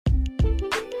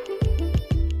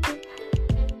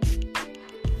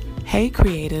Hey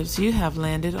creatives, you have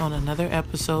landed on another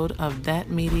episode of That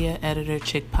Media Editor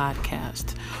Chick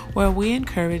podcast, where we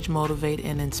encourage, motivate,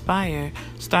 and inspire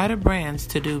starter brands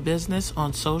to do business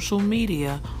on social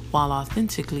media while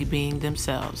authentically being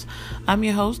themselves. I'm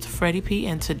your host, Freddie P,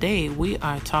 and today we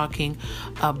are talking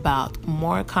about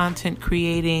more content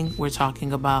creating. We're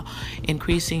talking about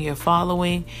increasing your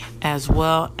following as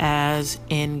well as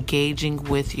engaging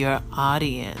with your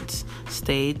audience.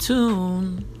 Stay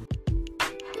tuned.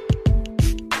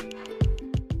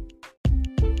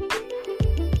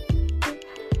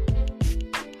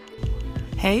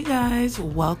 Hey guys,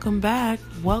 welcome back.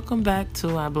 Welcome back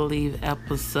to, I believe,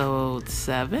 episode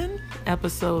 6.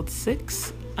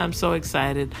 I'm so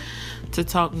excited to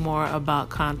talk more about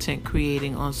content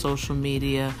creating on social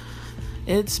media.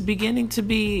 It's beginning to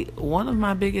be one of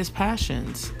my biggest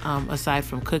passions, aside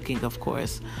from cooking, of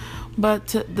course. But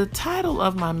the title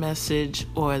of my message,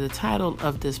 or the title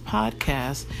of this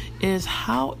podcast, is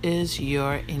How is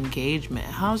your engagement?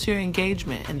 How's your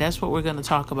engagement? And that's what we're going to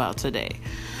talk about today.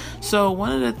 So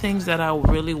one of the things that I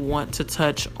really want to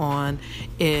touch on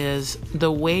is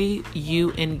the way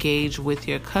you engage with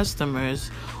your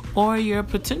customers or your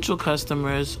potential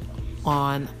customers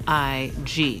on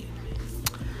IG.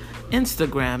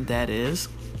 Instagram, that is.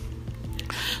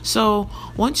 So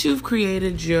once you've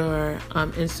created your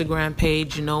Instagram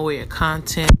page, you know where your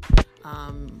content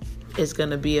is going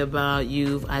to be about.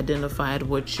 You've identified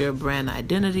what your brand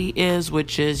identity is,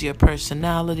 which is your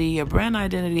personality. Your brand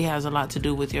identity has a lot to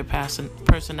do with your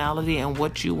personality and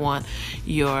what you want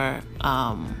your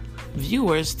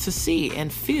viewers to see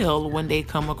and feel when they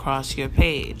come across your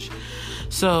page.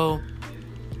 So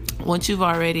once you've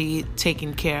already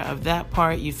taken care of that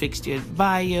part, you fixed your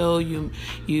bio,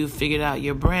 you figured out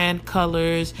your brand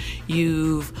colors,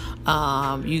 you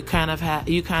kind of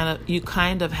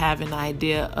have an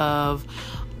idea of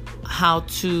how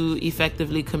to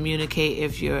effectively communicate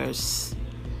if you're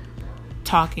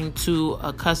talking to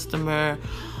a customer.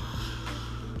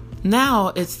 Now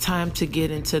it's time to get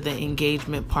into the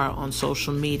engagement part on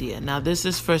social media. Now this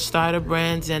is for starter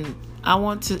brands, and I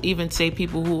want to even say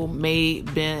people who may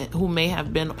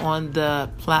have been on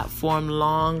the platform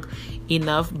long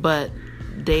enough, but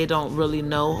they don't really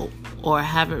know or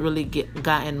haven't really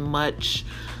gotten much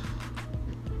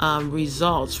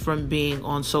results from being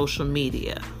on social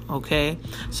media. Okay,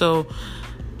 so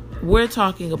we're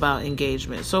talking about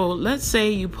engagement. So let's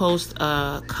say you post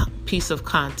a piece of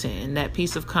content, and that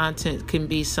piece of content can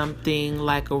be something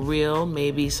like a reel,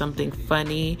 maybe something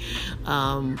funny.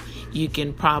 You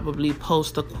can probably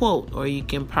post a quote, or you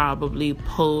can probably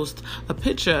post a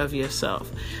picture of yourself.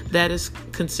 That is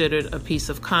considered a piece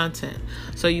of content.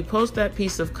 So you post that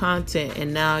piece of content,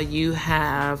 and now you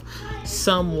have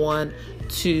someone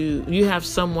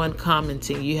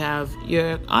commenting. You have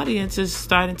your audience is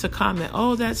starting to comment.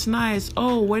 Oh, that's nice.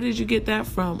 Oh, where did you get that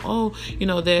from? Oh,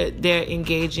 they're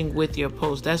engaging with your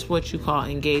post. That's what you call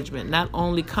engagement. Not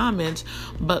only comments,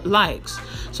 but likes.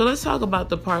 So let's talk about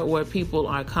the part where people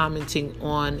are commenting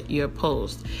on your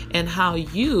post and how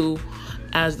you,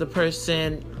 as the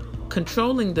person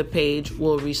controlling the page,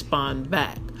 will respond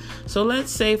back. So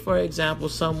let's say, for example,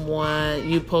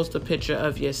 you post a picture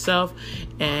of yourself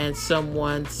and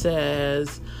someone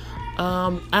says,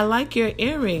 I like your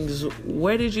earrings.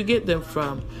 Where did you get them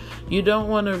from? You don't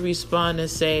want to respond and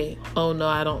say, oh no,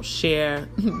 I don't share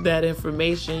that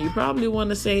information. You probably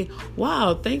want to say,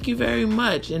 wow, thank you very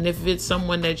much. And if it's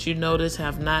someone that you notice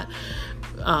have not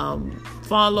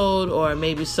followed, or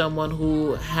maybe someone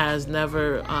who has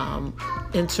never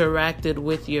interacted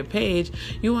with your page,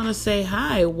 you want to say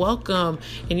hi, welcome,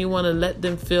 and you want to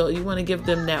you want to give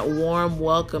them that warm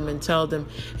welcome and tell them,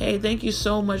 hey, thank you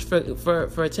so much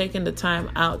for taking the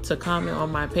time out to comment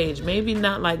on my page. Maybe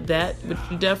not like that, but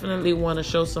you definitely want to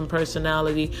show some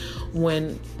personality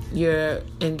when you're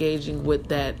engaging with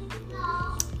that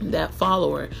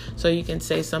follower. So you can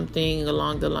say something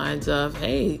along the lines of,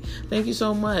 hey, thank you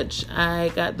so much. I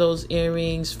got those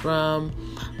earrings from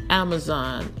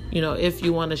Amazon, if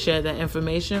you want to share that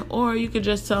information. Or you could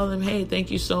just tell them, hey,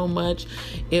 thank you so much.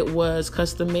 It was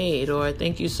custom made. Or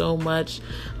thank you so much.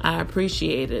 I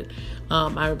appreciate it.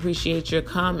 I appreciate your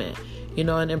comment, and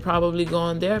then probably go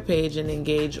on their page and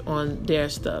engage on their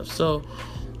stuff. So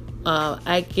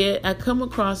I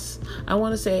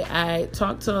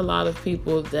talk to a lot of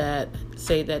people that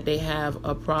say that they have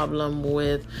a problem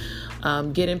with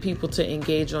getting people to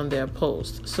engage on their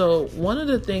posts. So one of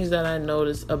the things that I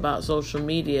notice about social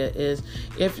media is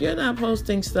if you're not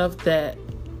posting stuff that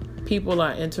people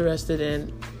are interested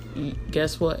in,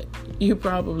 guess what? You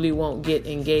probably won't get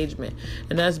engagement.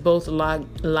 And that's both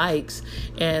likes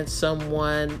and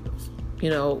someone,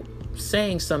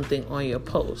 saying something on your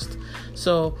post.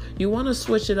 So you want to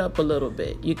switch it up a little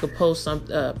bit. You can post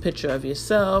a picture of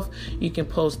yourself. You can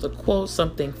post a quote,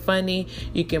 something funny.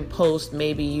 You can post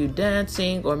maybe you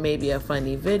dancing or maybe a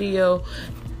funny video.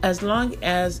 As long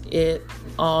as it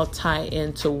all tie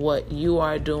into what you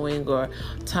are doing or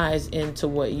ties into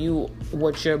what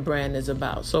your brand is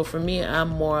about. So for me, I'm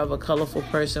more of a colorful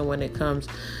person when it comes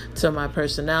to my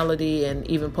personality and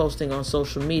even posting on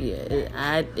social media.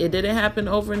 It didn't happen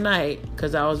overnight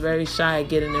because I was very shy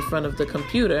getting in front of the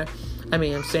computer.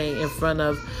 I'm saying in front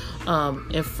of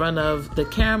the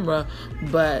camera,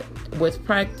 but with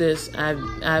practice,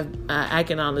 I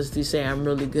can honestly say I'm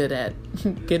really good at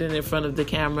getting in front of the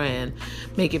camera and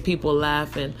making people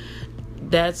laugh, and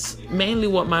that's mainly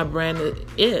what my brand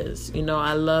is.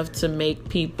 I love to make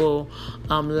people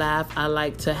laugh. I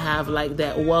like to have like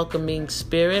that welcoming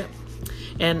spirit,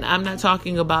 and I'm not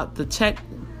talking about the tech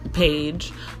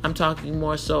page. I'm talking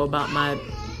more so about my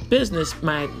business,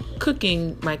 my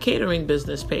catering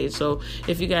business page. So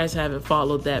if you guys haven't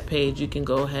followed that page, you can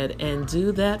go ahead and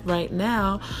do that right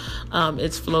now.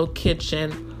 It's Flow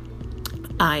Kitchen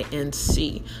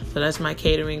INC. So that's my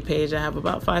catering page. I have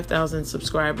about 5,000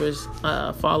 subscribers,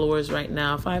 followers right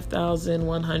now,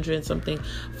 5,100 something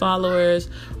followers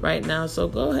right now. So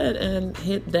go ahead and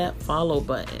hit that follow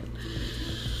button.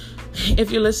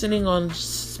 If you're listening on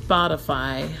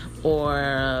Spotify,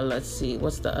 or let's see,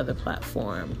 what's the other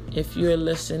platform? If you're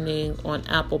listening on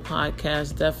Apple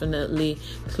Podcasts, definitely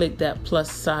click that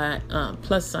plus sign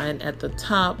at the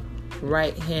top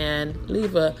right hand.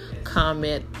 Leave a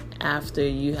comment after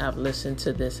you have listened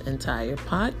to this entire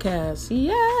podcast.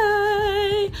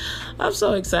 Yay! I'm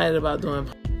so excited about doing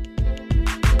podcasts.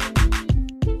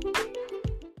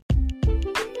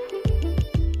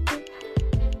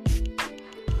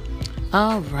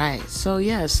 All right. So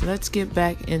yes, let's get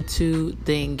back into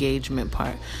the engagement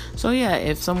part. So yeah,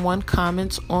 if someone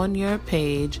comments on your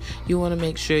page, you want to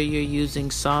make sure you're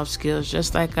using soft skills,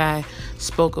 just like I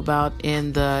spoke about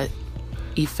in the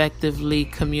effectively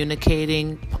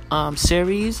communicating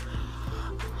series.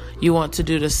 You want to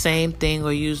do the same thing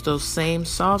or use those same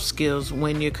soft skills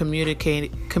when you're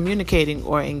communicating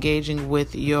or engaging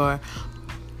with your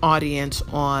audience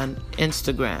on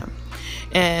Instagram.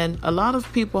 And a lot of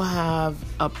people have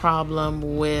a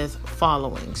problem with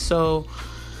following. So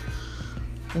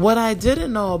what I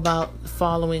didn't know about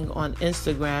following on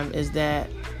Instagram is that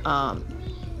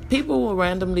people will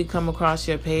randomly come across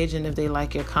your page, and if they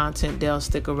like your content, they'll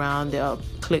stick around, they'll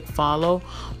click follow.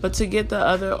 But to get the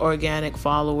other organic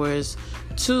followers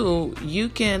too, you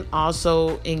can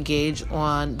also engage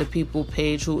on the people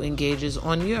page who engages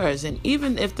on yours. And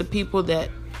even if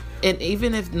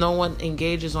no one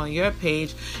engages on your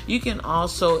page, you can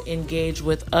also engage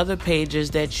with other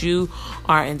pages that you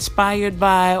are inspired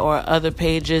by or other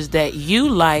pages that you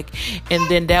like, and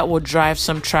then that will drive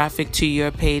some traffic to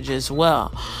your page as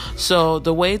well. So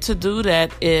the way to do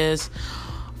that is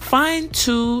find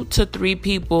 2 to 3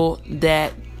 people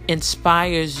that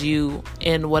inspires you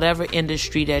in whatever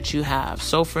industry that you have.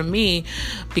 So for me,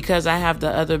 because I have the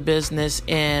other business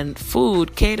in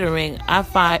food catering,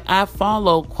 I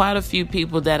follow quite a few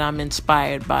people that I'm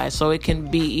inspired by. So it can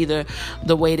be either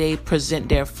the way they present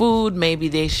their food, maybe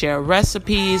they share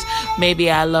recipes,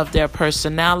 maybe I love their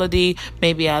personality,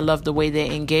 maybe I love the way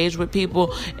they engage with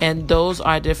people, and those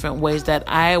are different ways that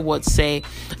I would say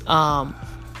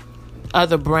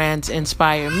other brands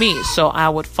inspire me. So I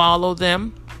would follow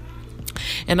them,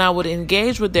 and I would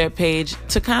engage with their page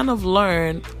to kind of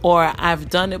learn, or I've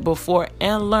done it before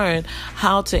and learn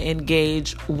how to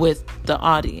engage with the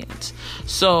audience.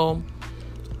 So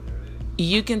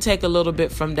you can take a little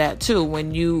bit from that too.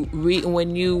 When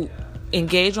you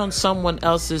engage on someone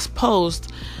else's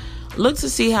post, look to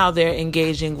see how they're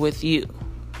engaging with you.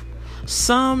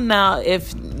 Now,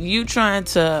 if you trying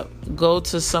to go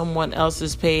to someone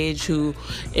else's page who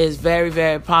is very,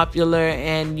 very popular,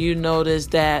 and you notice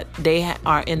that they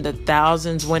are in the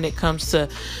thousands when it comes to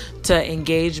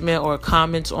engagement or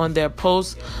comments on their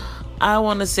posts, I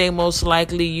want to say most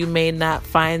likely you may not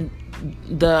find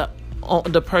the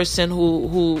person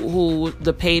who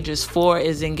the page is for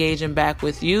is engaging back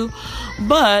with you,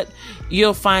 but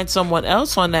you'll find someone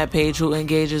else on that page who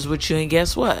engages with you, and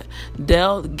guess what?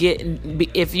 They'll get,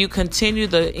 if you continue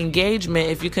the engagement,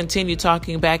 if you continue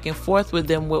talking back and forth with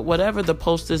them with whatever the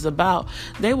post is about,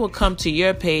 they will come to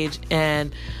your page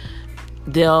and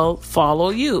they'll follow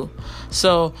you.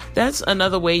 So that's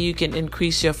another way you can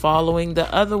increase your following.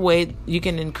 The other way you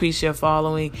can increase your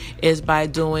following is by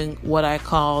doing what I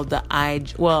call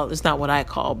it's not what I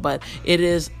call, but it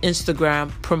is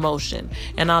Instagram promotion.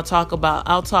 And I'll talk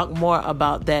more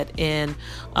about that in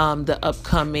the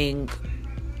upcoming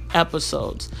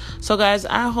episodes. So guys,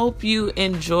 I hope you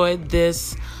enjoyed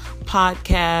this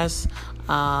podcast.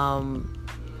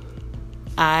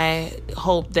 I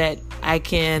hope that I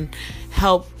can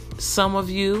help some of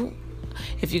you.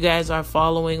 If you guys are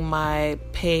following my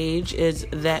page, it's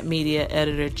That Media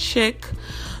Editor Chick.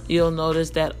 You'll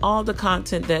notice that all the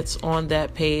content that's on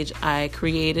that page, I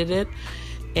created it,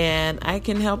 and I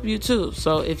can help you too.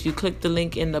 So if you click the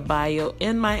link in the bio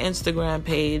in my Instagram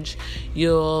page,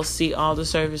 you'll see all the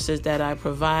services that I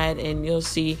provide, and you'll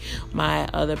see my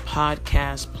other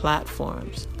podcast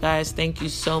platforms. Guys, thank you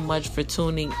so much for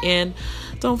tuning in.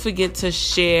 Don't forget to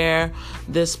share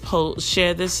this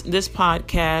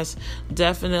podcast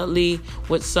definitely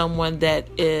with someone that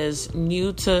is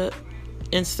new to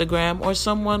Instagram, or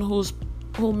someone who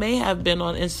may have been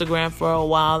on Instagram for a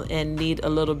while and need a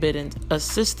little bit of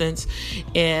assistance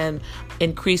in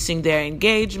increasing their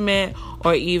engagement,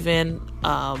 or even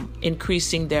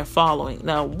increasing their following.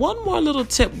 Now, one more little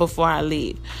tip before I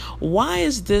leave. Why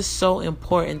is this so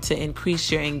important to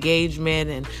increase your engagement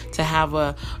and to have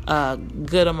a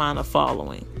good amount of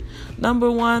following? Number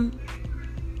one,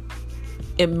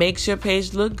 it makes your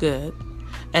page look good.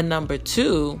 And number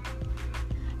two,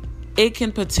 it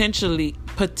can potentially,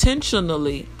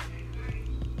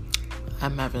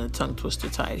 I'm having a tongue twister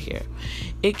tied here.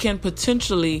 It can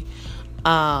potentially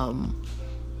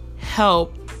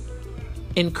help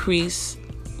increase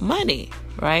money,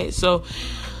 right? So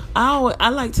I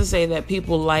like to say that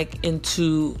people like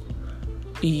into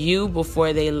you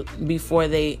before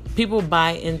people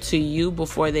buy into you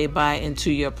before they buy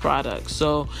into your product.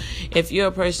 So if you're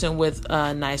a person with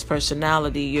a nice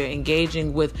personality,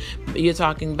 you're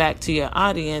talking back to your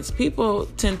audience, people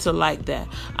tend to like that.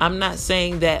 I'm not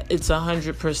saying that it's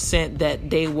 100% that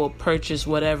they will purchase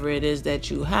whatever it is that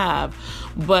you have,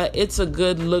 but it's a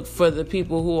good look for the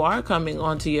people who are coming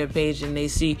onto your page, and they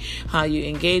see how you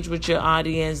engage with your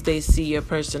audience, they see your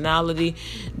personality.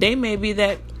 They may be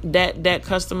that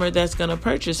customer that's going to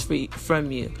purchase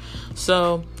from you.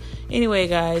 So anyway,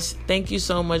 guys, thank you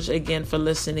so much again for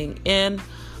listening in.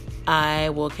 I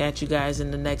will catch you guys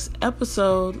in the next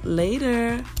episode.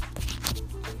 Later.